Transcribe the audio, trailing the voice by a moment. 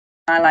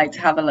I like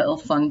to have a little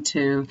fun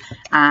too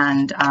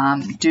and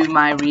do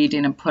my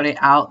reading and put it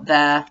out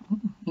there.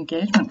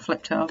 Engagement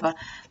flipped over.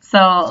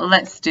 So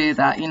let's do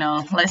that, you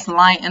know, let's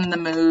lighten the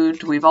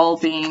mood. We've all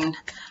been,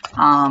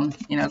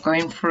 you know,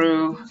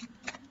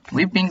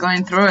 we've been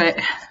going through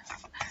it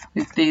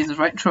with these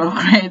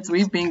retrogrades.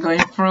 We've been going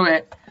through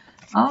it.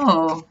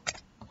 Oh,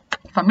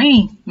 for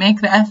me,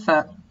 make the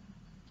effort.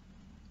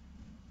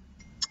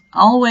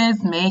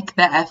 Always make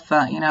the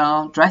effort, you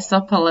know, dress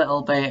up a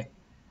little bit.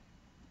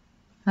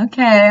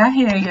 Okay, I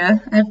hear you.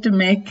 I have to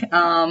make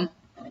the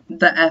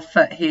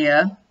effort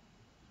here.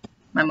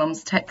 My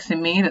mum's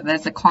texting me that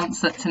there's a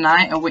concert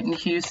tonight, a Whitney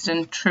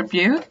Houston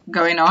tribute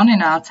going on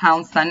in our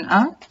town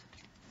centre.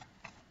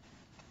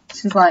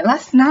 She's like,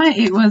 last night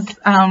it was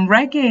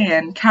reggae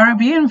and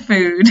Caribbean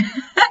food.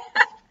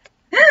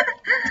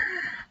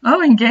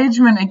 Oh,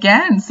 engagement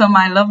again. So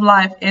my love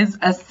life is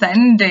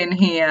ascending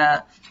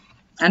here.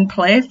 And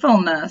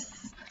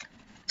playfulness.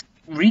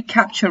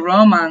 Recapture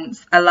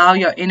romance. Allow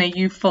your inner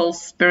youthful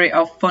spirit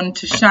of fun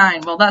to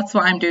shine. Well, that's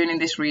what I'm doing in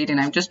this reading.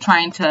 I'm just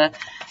trying to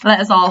let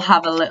us all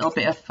have a little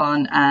bit of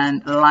fun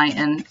and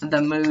lighten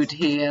the mood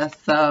here.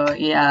 So,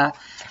 yeah.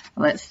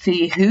 Let's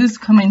see who's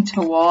coming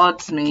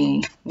towards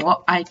me.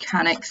 What I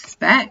can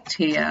expect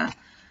here.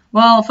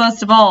 Well,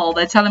 first of all,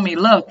 they're telling me,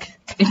 look,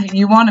 if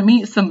you want to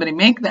meet somebody,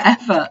 make the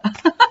effort.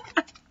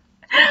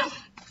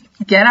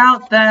 Get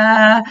out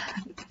there.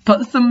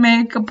 Put some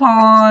makeup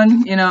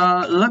on, you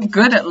know, look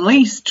good at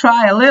least,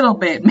 try a little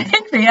bit,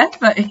 make the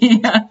effort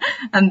here,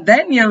 and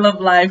then your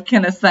love life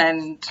can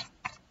ascend.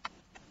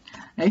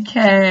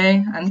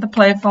 Okay, and the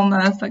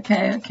playfulness,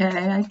 okay,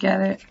 I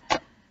get it.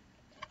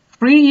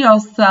 Free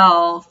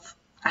yourself.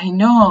 I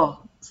know,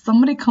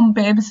 somebody come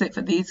babysit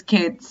for these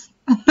kids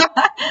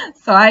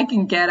so I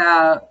can get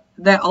out.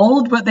 They're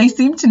old, but they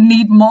seem to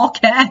need more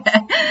care.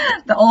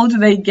 The older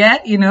they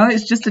get, you know,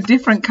 it's just a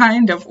different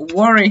kind of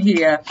worry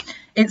here.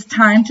 It's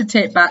time to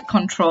take back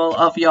control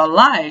of your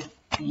life.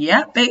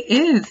 Yep, it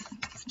is.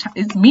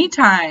 It's me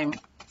time.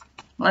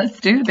 Let's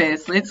do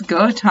this. Let's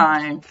go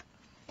time.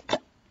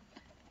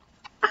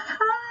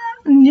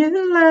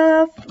 New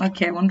love.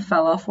 Okay, one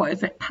fell off. What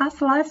is it?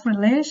 Past life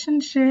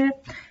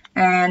relationship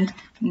and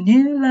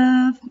new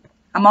love.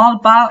 I'm all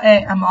about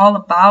it. I'm all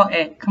about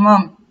it. Come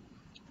on.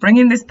 Bring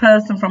in this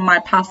person from my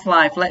past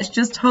life. Let's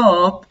just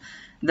hope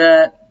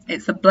that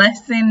it's a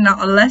blessing,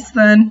 not a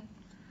lesson.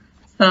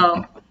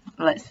 So,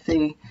 let's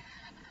see.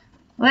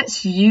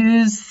 Let's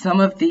use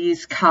some of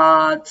these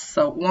cards.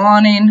 So,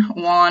 warning,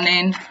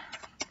 warning.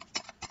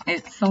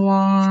 It's a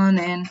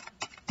warning.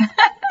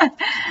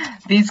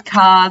 These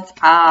cards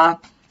are,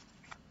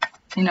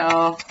 you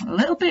know, a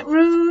little bit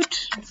rude.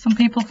 Some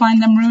people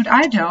find them rude.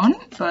 I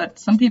don't, but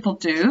some people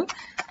do.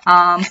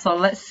 So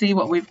let's see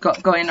what we've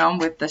got going on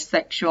with the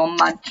Sexual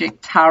Magic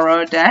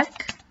Tarot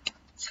deck.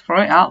 Let's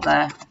throw it out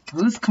there.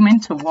 Who's coming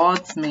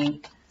towards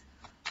me?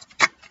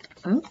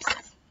 Oops.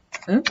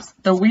 Oops.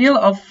 The Wheel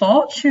of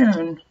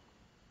Fortune.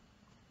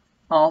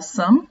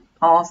 Awesome.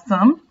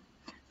 Awesome.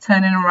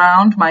 Turning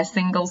around my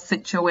single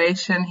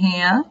situation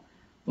here.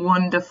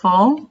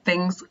 Wonderful.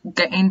 Things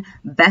getting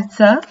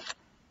better.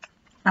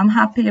 I'm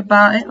happy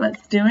about it.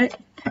 Let's do it.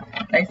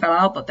 They fell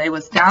out, but they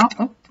was down.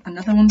 Oh,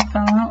 another one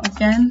fell out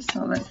again.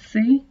 So let's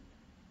see.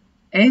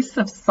 Ace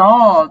of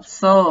Swords.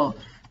 So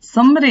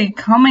somebody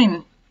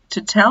coming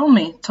to tell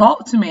me,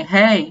 talk to me.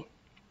 Hey,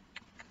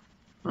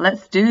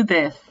 let's do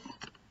this.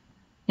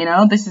 You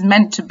know, this is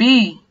meant to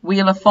be.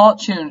 Wheel of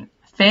Fortune.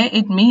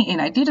 Fated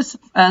meeting. I did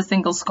a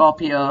single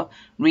Scorpio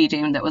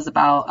reading that was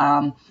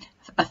about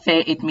a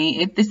fated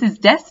meeting. This is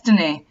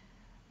destiny.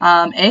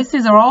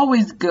 Aces are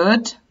always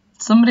good.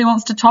 Somebody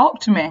wants to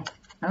talk to me.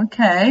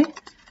 Okay.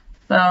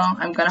 So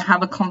I'm going to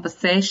have a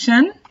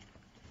conversation.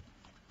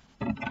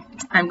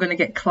 I'm going to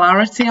get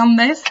clarity on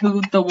this,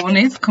 who the one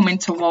is coming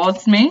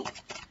towards me.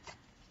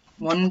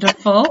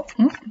 Wonderful.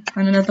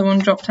 And another one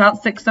dropped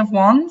out. Six of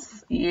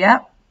Wands.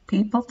 Yep.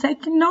 People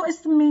taking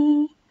notice of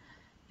me.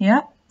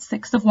 Yep.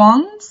 Six of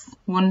Wands.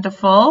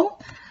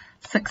 Wonderful.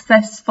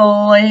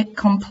 Successfully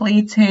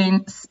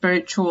completing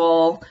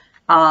spiritual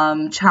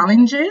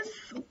challenges.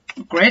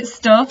 Great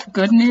stuff.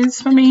 Good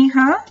news for me,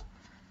 huh?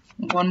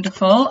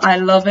 Wonderful. I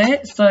love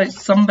it. So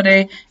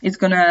somebody is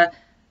going to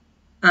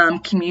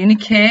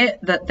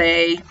communicate that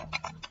they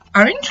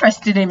are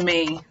interested in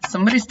me.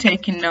 Somebody's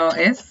taking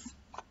notice.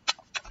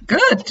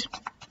 Good.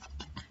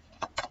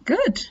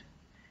 Good.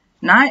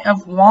 Knight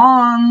of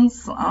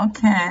Wands.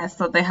 Okay,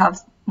 so they have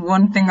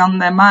one thing on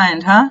their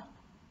mind, huh?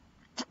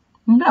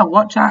 You better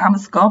watch out. I'm a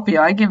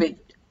Scorpio. I give it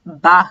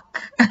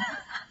back.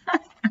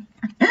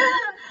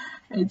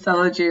 I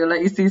told you.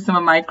 Let you see some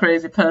of my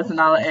crazy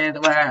personality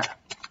where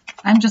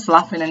I'm just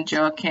laughing and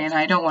joking.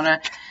 I don't want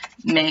to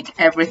make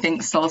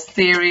everything so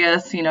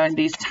serious, you know, in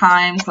these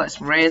times.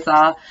 Let's raise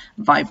our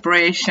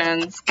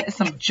vibrations. Get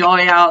some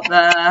joy out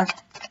there.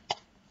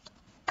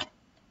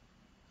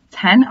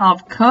 Ten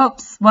of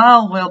Cups.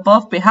 Well, we'll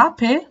both be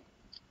happy.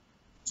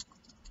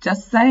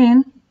 Just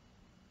saying.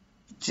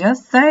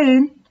 Just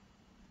saying.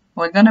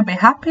 We're going to be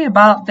happy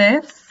about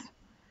this.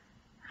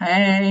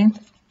 Hey.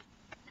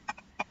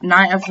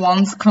 Knight of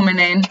Wands coming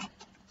in.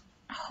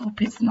 I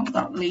hope it's not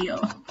that Leo.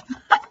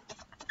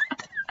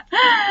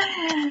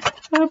 I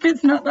hope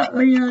it's not that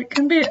Leo. It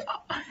can be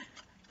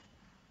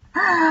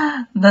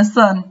the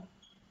Sun.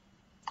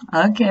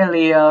 Okay,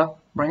 Leo,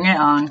 bring it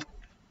on.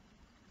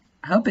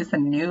 I hope it's a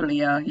new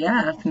Leo.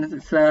 Yeah, I think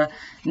it's a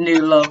new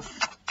love.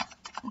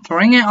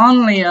 Bring it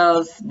on,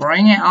 Leos.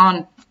 Bring it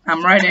on.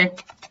 I'm ready.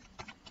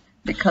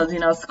 Because, you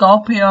know,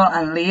 Scorpio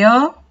and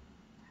Leo,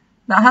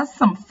 that has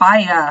some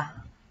fire.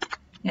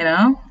 You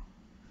know?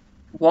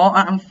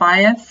 Water and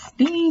fire.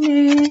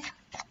 Steamy.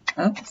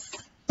 Oops.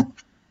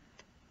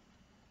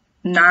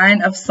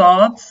 9 of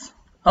Swords.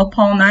 Up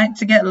all night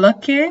to get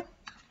lucky.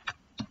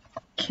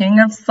 King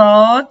of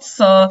Swords.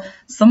 So,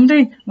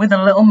 somebody with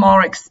a little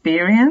more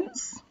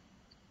experience.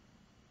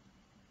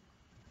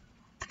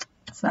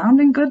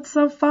 Sounding good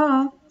so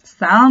far.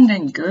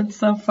 Sounding good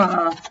so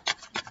far.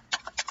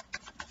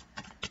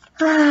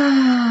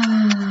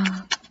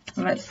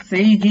 Let's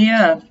see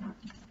here.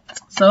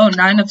 So,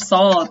 9 of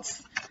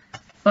Swords.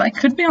 So, it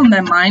could be on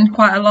their mind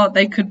quite a lot.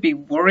 They could be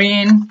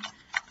worrying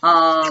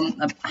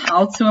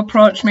how to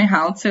approach me,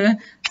 how to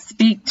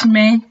speak to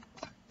me.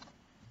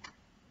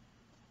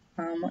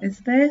 What is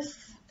this?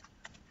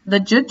 The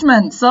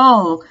Judgment.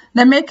 So,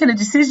 they're making a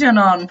decision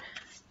on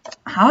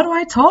how do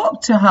I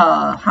talk to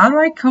her? How do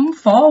I come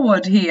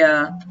forward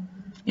here?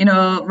 You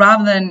know,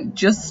 rather than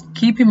just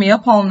keeping me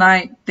up all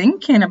night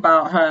thinking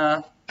about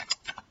her.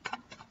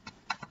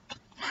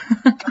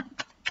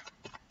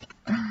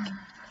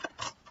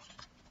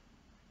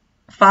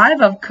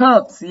 Five of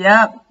Cups.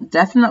 Yep,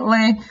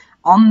 definitely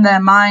on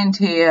their mind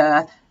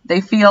here.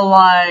 They feel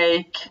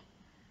like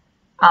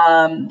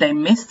they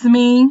miss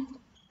me.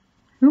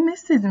 Who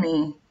misses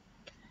me?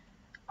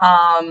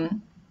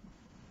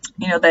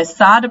 You know, they're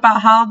sad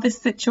about how this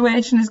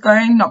situation is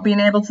going, not being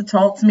able to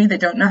talk to me. They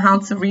don't know how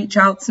to reach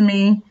out to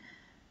me.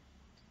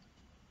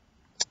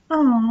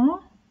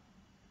 Oh,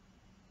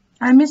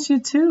 I miss you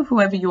too,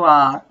 whoever you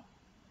are.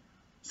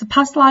 It's a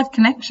past life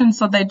connection,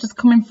 so they're just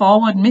coming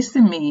forward,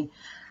 missing me.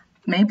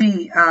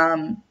 Maybe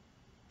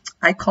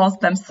I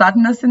caused them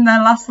sadness in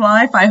their last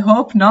life. I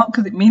hope not,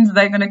 because it means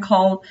they're going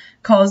to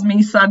cause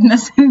me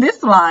sadness in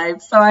this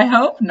life. So I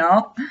hope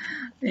not.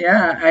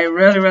 Yeah, I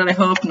really, really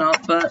hope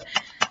not. But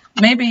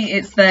maybe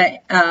it's the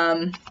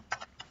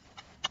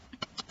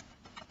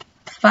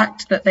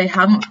fact that they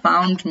haven't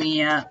found me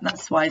yet.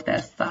 That's why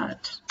they're sad.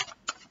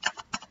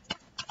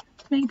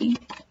 Maybe.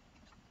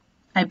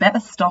 I better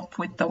stop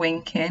with the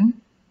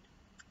winking.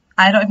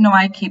 I don't even know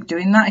why I keep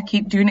doing that. I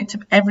keep doing it to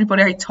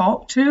everybody I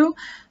talk to.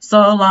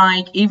 So,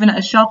 like, even at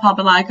a shop, I'll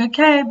be like,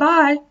 okay,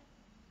 bye.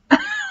 It's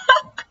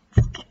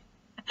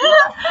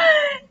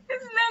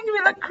making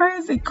me look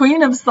crazy.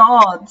 Queen of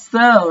Swords.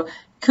 So,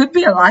 could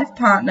be a life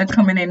partner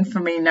coming in for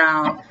me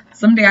now.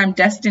 Somebody I'm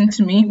destined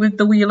to meet with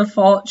the Wheel of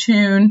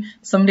Fortune.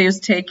 Somebody who's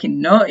taking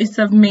notice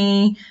of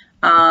me.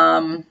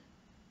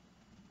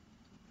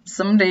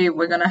 Somebody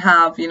we're going to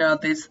have, you know,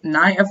 this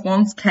Knight of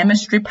Wands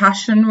chemistry,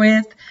 passion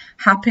with,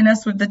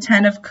 happiness with the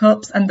 10 of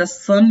Cups and the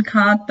Sun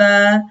card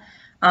there.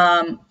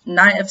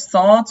 Knight of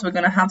Swords, we're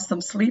going to have some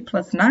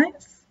sleepless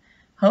nights.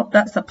 Hope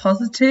that's a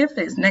positive.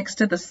 It's next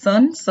to the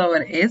Sun, so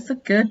it is a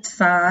good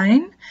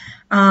sign.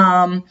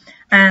 And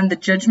the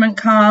Judgment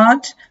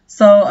card,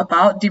 so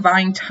about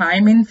divine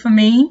timing for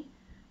me.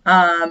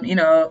 You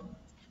know,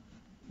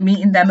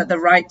 meeting them at the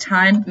right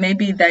time.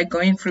 Maybe they're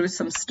going through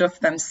some stuff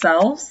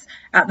themselves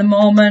at the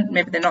moment.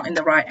 Maybe they're not in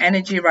the right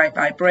energy, right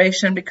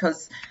vibration,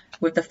 because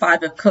with the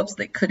 5 of Cups,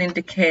 that could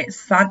indicate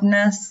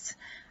sadness.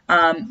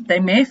 They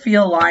may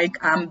feel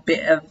like I'm a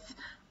bit of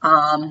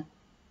a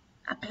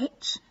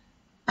bitch.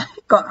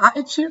 Got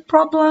attitude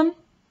problem.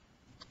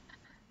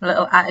 A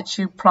little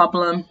attitude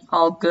problem.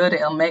 All good.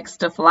 It'll make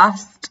stuff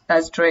last,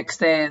 as Drake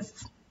says.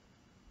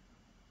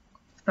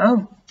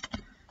 So,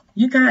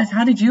 you guys,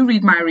 how did you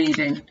read my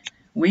reading?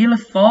 Wheel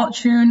of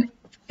Fortune,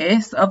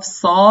 Ace of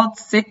Swords,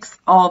 6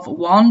 of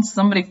Wands.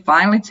 Somebody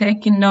finally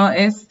taking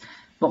notice,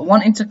 but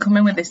wanting to come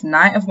in with this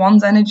Knight of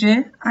Wands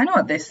energy. I know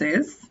what this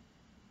is.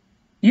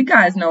 You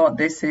guys know what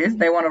this is.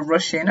 They want to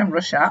rush in and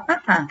rush out.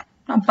 Not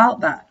about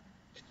that.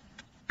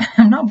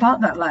 I'm not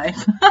about that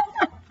life.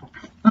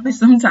 Only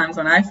sometimes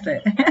when I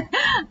say.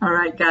 All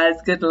right,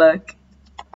 guys, good luck.